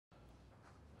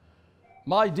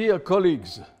My dear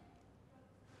colleagues,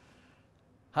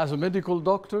 as a medical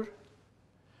doctor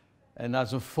and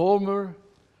as a former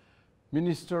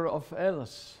Minister of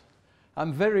Health,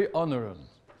 I'm very honored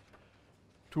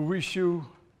to wish you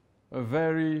a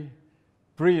very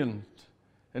brilliant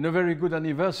and a very good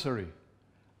anniversary,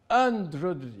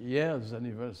 100 years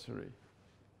anniversary.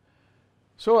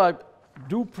 So I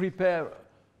do prepare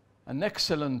an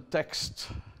excellent text,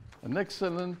 an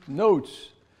excellent note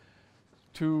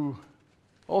to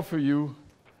offer you.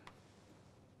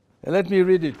 And let me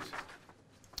read it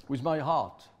with my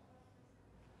heart.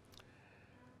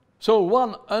 So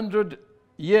 100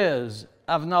 years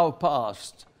have now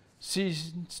passed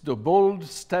since the bold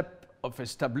step of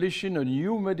establishing a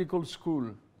new medical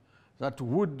school that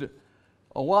would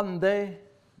one day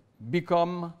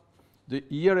become the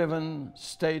Yerevan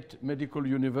State Medical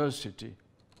University,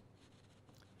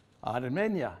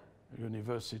 Armenia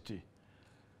University,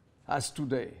 as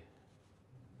today.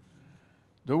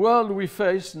 The world we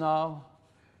face now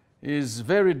is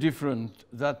very different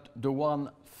than the one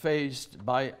faced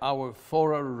by our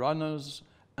forerunners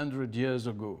 100 years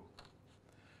ago.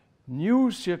 New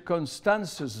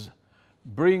circumstances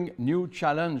bring new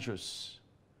challenges,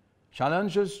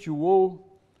 challenges you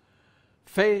all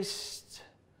faced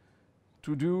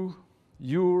to do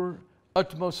your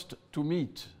utmost to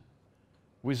meet,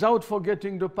 without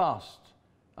forgetting the past.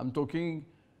 I'm talking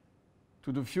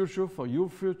to the future, for your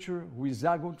future,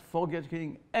 without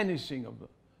forgetting anything of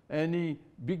any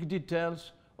big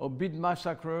details or big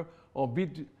massacre or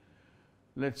big,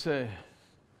 let's say,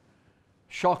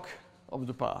 shock of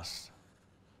the past.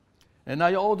 And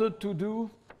in order to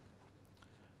do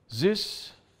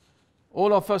this,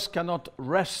 all of us cannot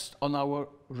rest on our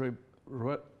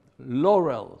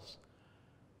laurels.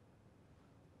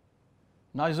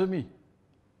 Neither me.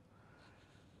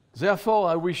 Therefore,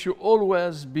 I wish you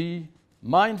always be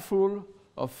mindful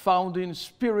of founding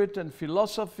spirit and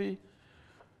philosophy,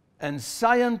 and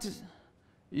science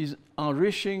is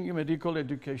enriching medical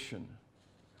education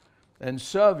and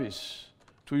service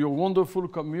to your wonderful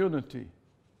community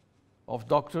of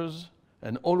doctors,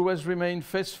 and always remain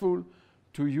faithful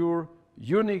to your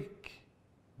unique,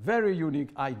 very unique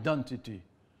identity.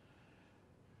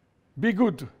 Be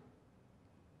good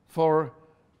for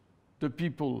the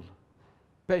people,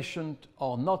 patient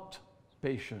or not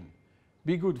patient.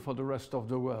 Be good for the rest of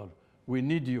the world. We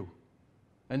need you.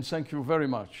 And thank you very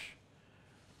much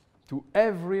to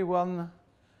everyone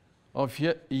of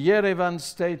Yerevan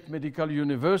State Medical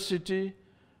University.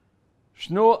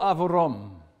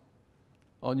 Shno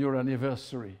on your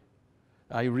anniversary.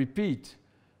 I repeat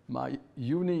my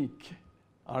unique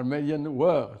Armenian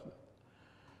word.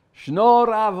 Shno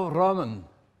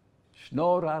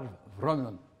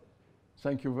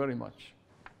Thank you very much.